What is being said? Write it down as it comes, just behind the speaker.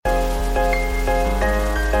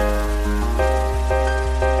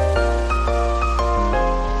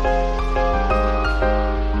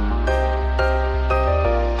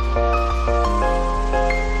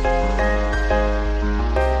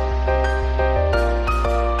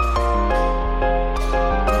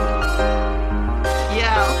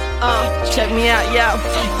Check me out, yo.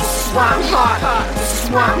 This is why I'm hot. This is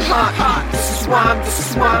why I'm hot. This is why I'm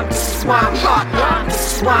hot. This is why I'm hot.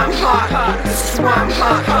 This is why I'm hot.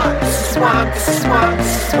 This is why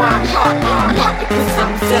I'm hot. I'm hot because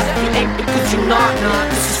I'm deaf, you ain't because you're not.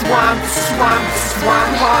 This is why I'm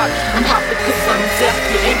hot. I'm hot because I'm deaf,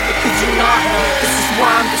 you ain't because you're not. This is why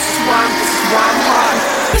I'm hot.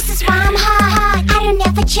 This is why I'm hot. I don't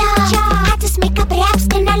ever judge. I just make up raps,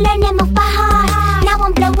 then I learn them by heart. Now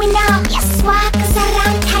I'm blowing up. Yes, why? Cause I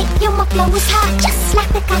rhyme tight. Yo, my flow is hot. Just like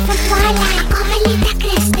the guy from Twilight. Covalita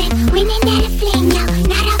Kristen. Winning at a fling, yo.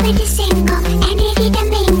 Not already single. And ready to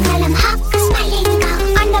mingle. I'm hot cause my lingo.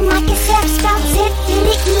 On the mic is zip, stop, zip, to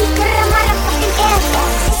the E. Girl, I'm motherfucking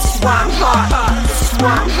airborne. This is why I'm hot. This is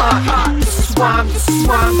why I'm hot. This is why I'm hot.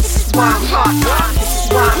 This is why I'm hot. This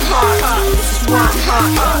is why I'm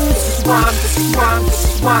hot. This is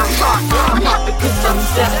why I'm hot. I'm hot because I'm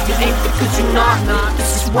deaf, you ain't because you're not.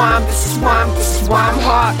 This is why I'm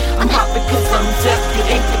hot. I'm hot because I'm deaf, you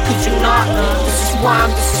ain't because you're not. This is why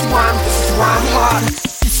I'm hot.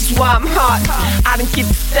 This is why I'm hot. I don't give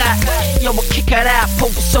a fuck. Yo, I'll kick it out, put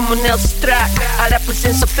with someone else's track. I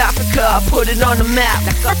represent South Africa, I put it on the map.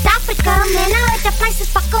 South Africa, man, I heard the place is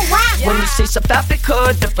fucking whack. When you say South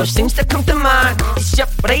Africa, the first things that come to mind is your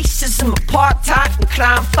racism, apartheid, and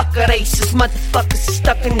crime. Fuck a racist, motherfuckers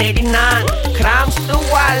stuck in 89. Crime's still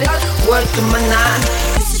wild, word to my nine.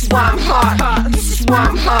 This is why I'm hot. This is why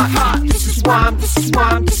I'm hot. This is why I'm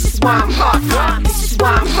hot. This is why I'm hot. This is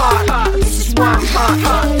why I'm hot. This is why I'm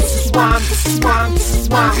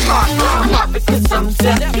hot. I'm hot because I'm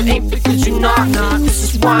deaf, you ain't because you're not. This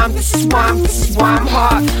is why I'm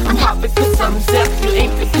hot. I'm hot because I'm deaf, you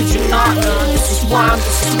ain't because you're not. This is why I'm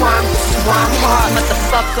hot,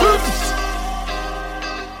 motherfucker.